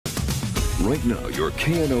Right now, your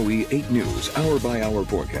KNOE 8 News hour-by-hour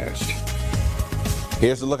forecast.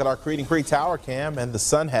 Here's a look at our Creed and Creek Tower cam, and the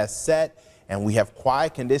sun has set and we have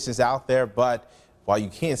quiet conditions out there, but while you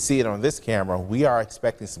can't see it on this camera, we are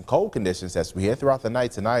expecting some cold conditions as we head throughout the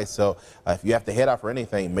night tonight. So if you have to head out for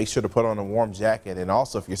anything, make sure to put on a warm jacket. And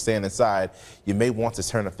also, if you're staying inside, you may want to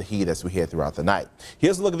turn up the heat as we head throughout the night.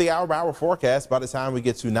 Here's a look at the hour-by-hour forecast. By the time we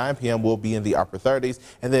get to 9 p.m., we'll be in the upper 30s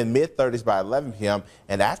and then mid-30s by 11 p.m.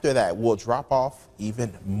 And after that, we'll drop off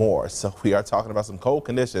even more. So we are talking about some cold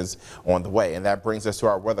conditions on the way. And that brings us to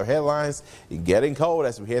our weather headlines. Getting cold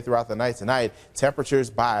as we head throughout the night tonight.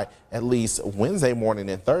 Temperatures by at least Wednesday morning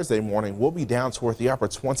and Thursday morning will be down toward the upper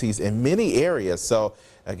 20s in many areas. So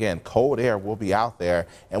again, cold air will be out there,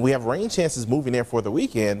 and we have rain chances moving in for the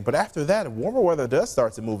weekend. But after that, warmer weather does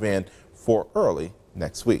start to move in for early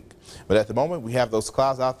next week. But at the moment, we have those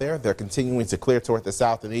clouds out there. They're continuing to clear toward the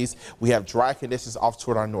south and east. We have dry conditions off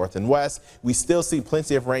toward our north and west. We still see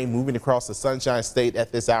plenty of rain moving across the Sunshine State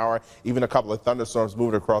at this hour, even a couple of thunderstorms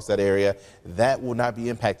moving across that area. That will not be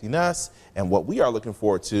impacting us. And what we are looking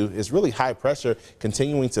forward to is really high pressure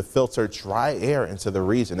continuing to filter dry air into the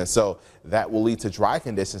region. And so that will lead to dry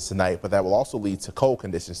conditions tonight, but that will also lead to cold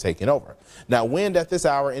conditions taking over. Now, wind at this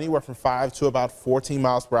hour anywhere from 5 to about 14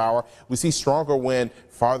 miles per hour. We see stronger wind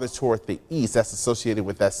farther toward the east. That's associated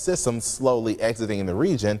with that system slowly exiting the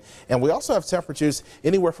region. And we also have temperatures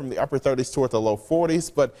anywhere from the upper 30s toward the low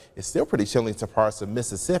 40s, but it's still pretty chilly to parts of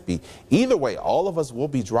Mississippi. Either way, all of us will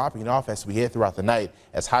be dropping off as we head throughout the night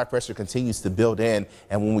as high pressure continues to build in.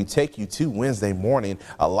 And when we take you to Wednesday morning,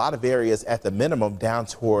 a lot of areas at the minimum down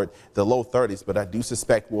toward the low 30s, but I do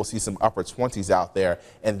suspect we'll see some upper 20s out there.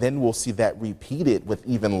 And then we'll see that repeated with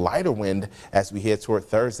even lighter wind as we head toward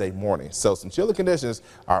Thursday morning. So some chilly conditions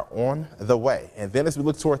are on the way. And then as we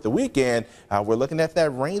look toward the weekend, we're looking at that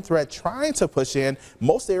rain threat trying to push in.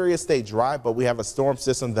 Most areas stay dry, but we have a storm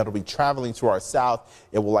system that'll be traveling to our south.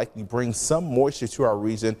 It will likely bring some moisture to our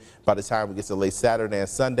region by the time we get to late Saturday and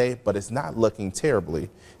Sunday, but it's not looking terribly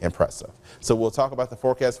impressive. So we'll talk about the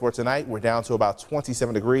forecast for tonight. We're down to about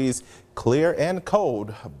 27 degrees, clear and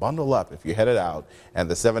cold. Bundle up if you're headed out. And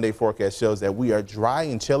the 7-day forecast shows that we are dry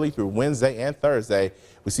and chilly through Wednesday and Thursday.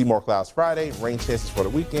 We see more clouds Friday, rain chances for the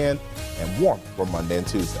weekend, and warmth for Monday and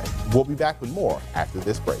Tuesday. We'll be back with more after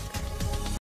this break.